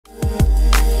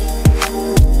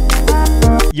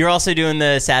You're also doing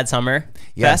the Sad Summer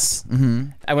Yes. Fest.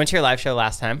 I went to your live show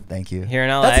last time. Thank you. Here in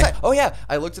LA. Oh yeah,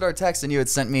 I looked at our text and you had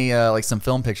sent me like some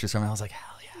film pictures from it. I was like,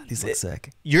 hell yeah, these look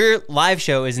sick. Your live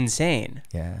show is insane.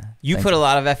 Yeah. You put a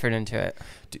lot of effort into it.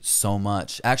 Dude, so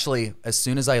much. Actually, as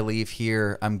soon as I leave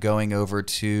here, I'm going over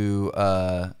to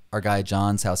our guy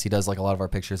John's house. He does like a lot of our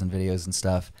pictures and videos and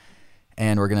stuff.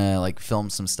 And we're gonna like film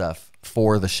some stuff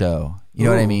for the show. You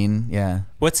know what I mean? Yeah.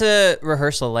 What's a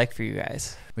rehearsal like for you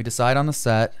guys? We decide on the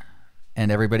set, and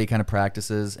everybody kind of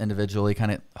practices individually,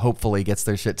 kind of hopefully gets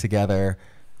their shit together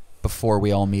before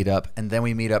we all meet up. And then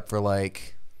we meet up for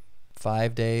like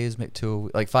 5 days, maybe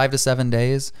like 5 to 7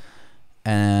 days,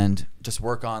 and just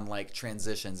work on like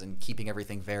transitions and keeping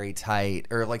everything very tight,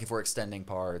 or like if we're extending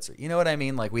parts, or you know what I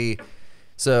mean? Like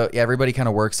so yeah, everybody kind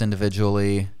of works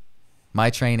individually. My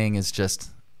training is just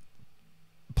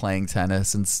playing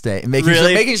tennis and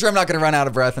making sure I'm not going to run out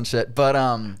of breath and shit. But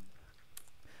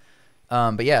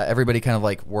yeah, everybody kind of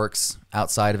like works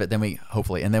outside of it. Then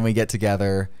then we get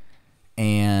together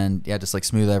and yeah, just like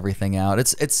smooth everything out.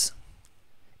 It's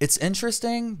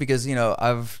interesting because, you know,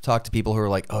 I've talked to people who are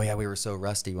like, oh yeah, we were so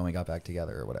rusty when we got back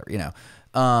together or whatever, you know.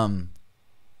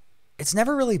 It's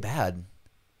never really bad.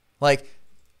 Like,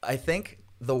 I think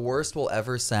the worst we'll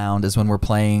ever sound is when we're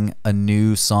playing a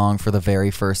new song for the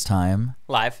very first time.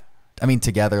 Live? I mean,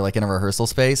 together, like in a rehearsal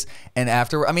space. And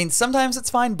after, I mean, sometimes it's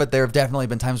fine, but there have definitely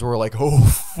been times where we're like, oh,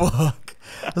 fuck.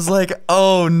 I was like,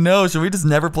 oh, no, should we just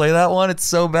never play that one? It's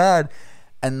so bad.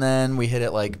 And then we hit it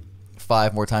like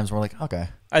 5 more times and we're like, okay.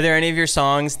 Are there any of your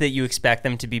songs that you expect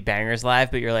them to be bangers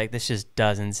live, but you're like, this just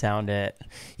doesn't sound it?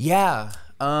 Yeah.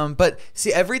 But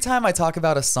see, every time I talk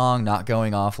about a song not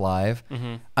going off live,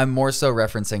 I'm more so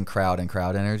referencing crowd and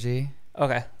crowd energy.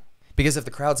 Okay. Because if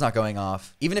the crowd's not going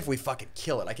off, even if we fucking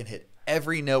kill it, I can hit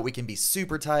every note. We can be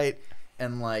super tight,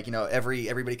 and like, you know,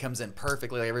 everybody comes in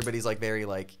perfectly. Like, everybody's like very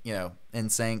like, you know, in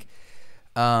sync.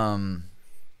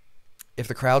 If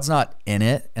the crowd's not in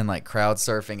it and like crowd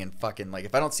surfing and fucking like,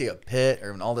 if I don't see a pit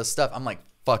or all this stuff, I'm like,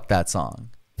 fuck that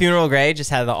song. Funeral Grey just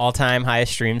had the all-time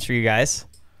highest streams for you guys.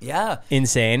 Yeah.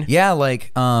 Insane. Yeah,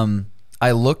 like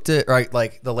I looked at, right,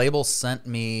 like the label sent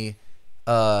me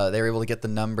they were able to get the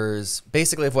numbers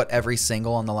basically of what every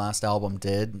single on the last album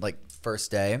did, like first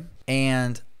day.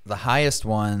 And the highest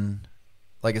one,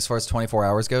 like as far as 24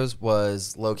 hours goes,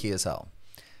 was Low Key as Hell.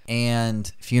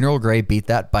 And Funeral Grey beat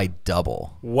that by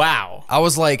double. Wow. I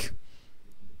was like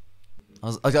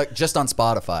just on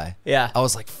Spotify. Yeah. I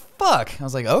was like, fuck. I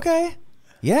was like, okay.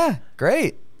 Yeah,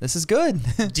 great. This is good.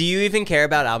 Do you even care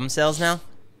about album sales now?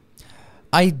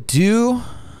 I do,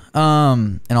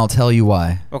 and I'll tell you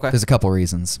why. Okay. There's a couple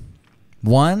reasons.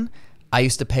 One, I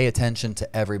used to pay attention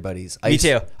to everybody's. Me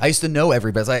too. I used to know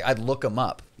everybody's. I'd look them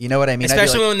up. You know what I mean?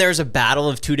 Especially like, when there's a battle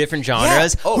of 2 different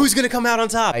genres. Yeah. Oh. Who's going to come out on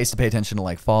top? I used to pay attention to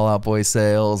like Fall Out Boy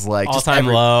sales, like all-time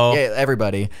low. Yeah,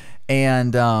 everybody.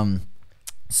 And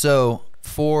so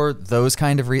for those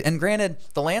kind of reasons, and granted,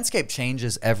 the landscape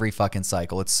changes every fucking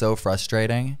cycle. It's so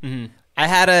frustrating. I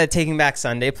had a Taking Back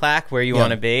Sunday plaque, Where You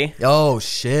Want to Be. Oh,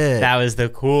 shit. That was the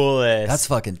coolest. That's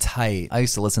fucking tight. I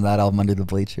used to listen to that album under the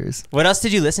bleachers. What else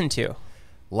did you listen to? A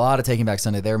lot of Taking Back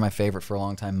Sunday. They were my favorite for a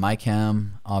long time. My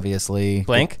Chem, obviously.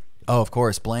 Blink? Oh, of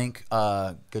course. Blink,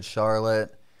 Good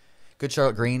Charlotte,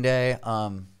 Green Day.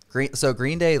 So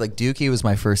Green Day, like Dookie was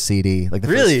my first CD, like the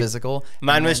first physical.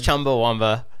 Mine was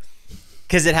Chumbawamba,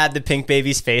 because it had the Pink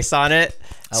Baby's face on it.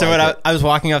 So when I was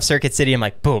walking off Circuit City, I'm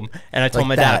like, boom. And I told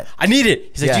my dad, I need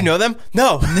it. He's like, do you know them?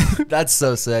 No. That's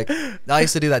so sick. I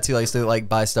used to do that too. I used to like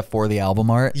buy stuff for the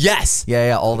album art. Yes.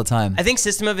 Yeah, all the time. I think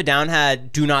System of a Down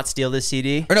had Do Not Steal This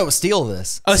CD. Or no, it was Steal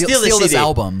This. Oh, Steal This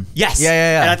album. Yes.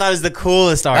 Yeah. And I thought it was the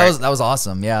coolest art. That was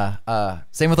awesome. Yeah.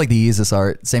 Same with like the Yeezus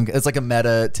art. Same. It's like a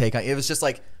meta take on. It was just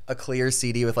like a clear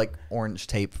CD with like orange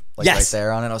tape like right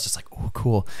there on it. I was just like, oh,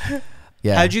 cool.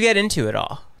 Yeah. How'd you get into it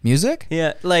all? Music?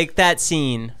 Yeah, like that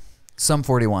scene. Sum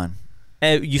 41.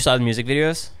 You saw the music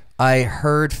videos? I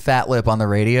heard Fat Lip on the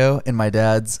radio in my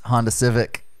dad's Honda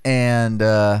Civic, and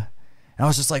I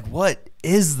was just like, what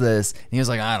is this? And he was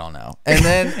like, I don't know. And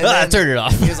then, turn it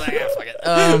off. He was like, yeah, fuck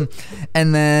it.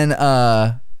 And then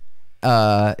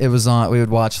it was on, we would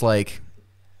watch like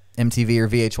MTV or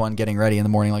VH1 getting ready in the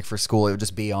morning, like for school. It would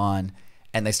just be on.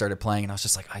 And they started playing, and I was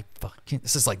just like,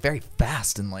 this is like very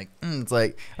fast, and like, it's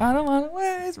like, I don't want to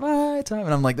waste my time.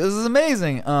 And I'm like, this is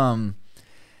amazing.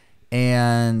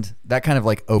 And that kind of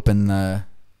like opened the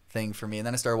thing for me. And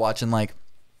then I started watching, like,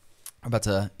 I'm about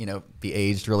to, you know, be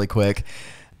aged really quick,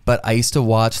 but I used to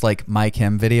watch like My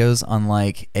Chem videos on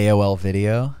like AOL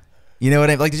Video. You know what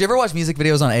I mean? Like, did you ever watch music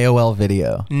videos on AOL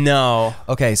Video? No.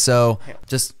 Okay, so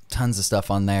just tons of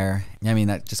stuff on there. I mean,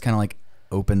 that just kind of like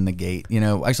open the gate. You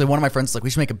know, actually, one of my friends is like, we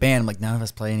should make a band. I'm like, none of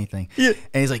us play anything. Yeah.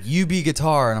 And he's like, you be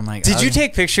guitar. And I'm like, did you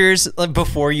take pictures like,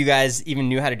 before you guys even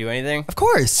knew how to do anything? Of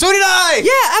course. So did I.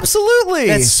 Yeah, absolutely.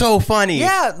 That's so funny.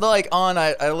 Yeah, like on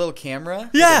a little camera.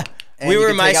 Yeah. And we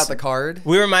were take out the card.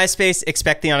 We were MySpace.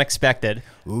 Expect the unexpected.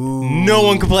 Ooh. No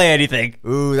one could play anything.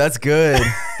 Ooh, that's good.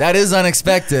 That is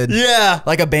unexpected. Yeah.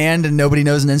 Like a band and nobody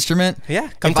knows an instrument. Yeah.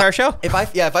 Come to our show. If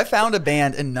I found a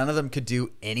band and none of them could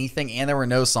do anything and there were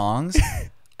no songs,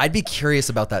 I'd be curious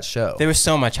about that show. There was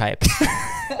so much hype.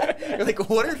 You're like,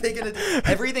 what are they gonna do?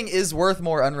 Everything is worth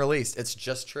more unreleased. It's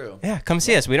just true. Yeah, come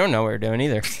see us. We don't know what we're doing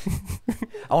either.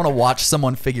 I want to watch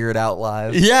someone figure it out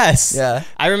live. Yes. Yeah.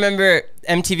 I remember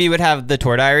MTV would have the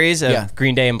tour diaries of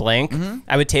Green Day and Blink.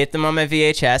 I would tape them on my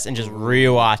VHS and just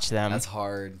rewatch them. That's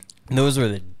hard. Those were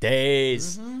the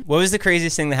days. What was the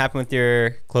craziest thing that happened with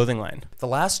your clothing line? The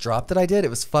last drop that I did, it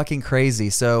was fucking crazy.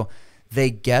 So they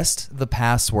guessed the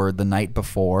password the night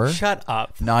before. Shut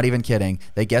up. Not even kidding.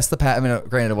 They guessed the I mean,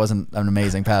 granted, it wasn't an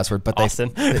amazing password, but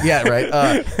Austin. Yeah,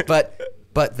 right.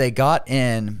 But they got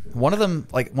in. One of them,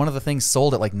 like one of the things,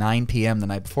 sold at like 9 p.m. the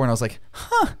night before, and I was like,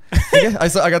 huh. I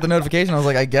got the notification. I was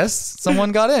like, I guess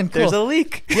someone got in. Cool. There's a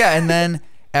leak. Yeah, and then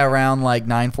around like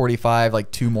 9:45,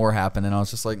 like 2 more happened, and I was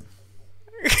just like,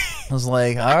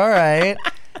 all right.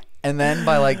 And then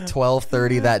by like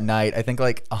 12:30 that night, I think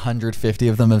like 150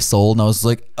 of them have sold, and I was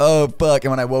like, oh fuck.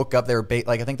 And when I woke up, they were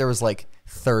like, I think there was like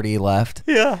 30 left.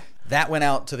 Yeah. That went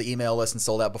out to the email list and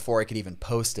sold out before I could even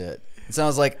post it. And so I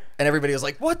was like, and everybody was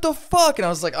like, what the fuck? And I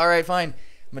was like, all right, fine. I'm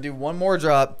gonna do one more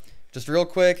drop, just real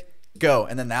quick, go.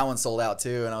 And then that one sold out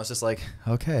too. And I was just like,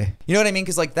 okay. You know what I mean?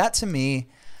 Because like that to me,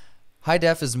 high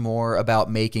def is more about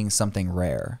making something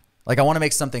rare. Like I want to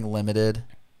make something limited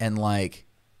and like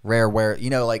rare where, you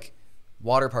know, like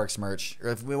WATERPARKS merch,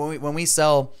 or when we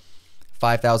sell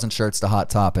 5,000 shirts to Hot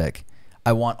Topic,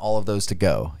 I want all of those to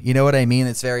go. You know what I mean?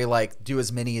 It's very like, do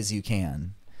as many as you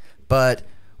can. But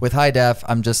with high def,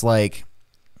 I'm just like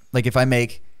if I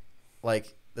make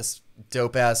like this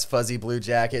dope ass fuzzy blue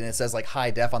jacket and it says like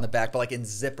high def on the back, but like in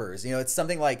zippers, you know, it's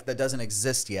something like that doesn't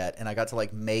exist yet. And I got to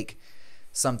like make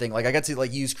something, like I got to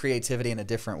like use creativity in a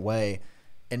different way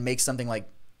and make something like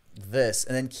this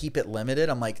and then keep it limited.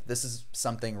 I'm like, this is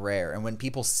something rare. And when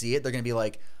people see it, they're going to be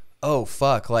like, oh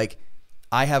fuck, like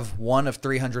I have one of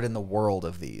 300 in the world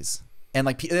of these. And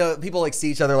like people like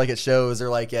see each other like at shows or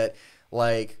like at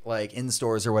like in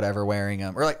stores or whatever wearing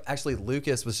them. Or like actually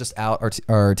Lucas was just out, or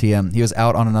TM, he was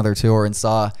out on another tour and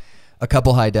saw a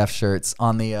couple high def shirts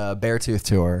on the Beartooth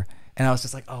tour. And I was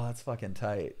just like, oh, that's fucking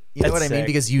tight. You know what I mean?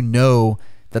 Because you know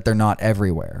that they're not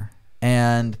everywhere.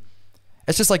 And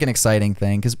it's just like an exciting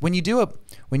thing, because when you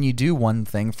do one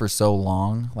thing for so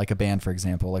long, like a band, for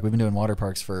example, like we've been doing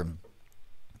WATERPARKS for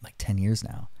like 10 years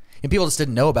now, and people just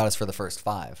didn't know about us for the first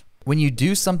 5. When you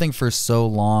do something for so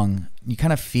long, you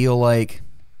kind of feel like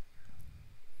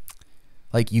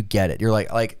you get it. You're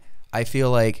like I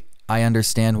feel like I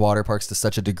understand WATERPARKS to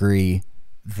such a degree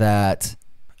that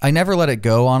I never let it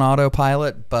go on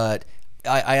autopilot, but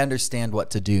I understand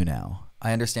what to do now.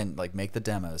 I understand, like, make the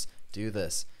demos, do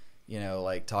this, you know,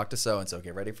 like talk to so-and-so,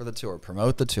 get ready for the tour,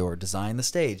 promote the tour, design the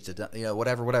stage, you know,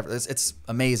 whatever. It's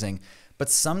amazing.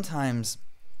 But sometimes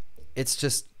it's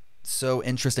just so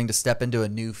interesting to step into a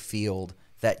new field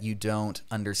that you don't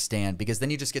understand, because then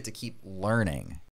you just get to keep learning.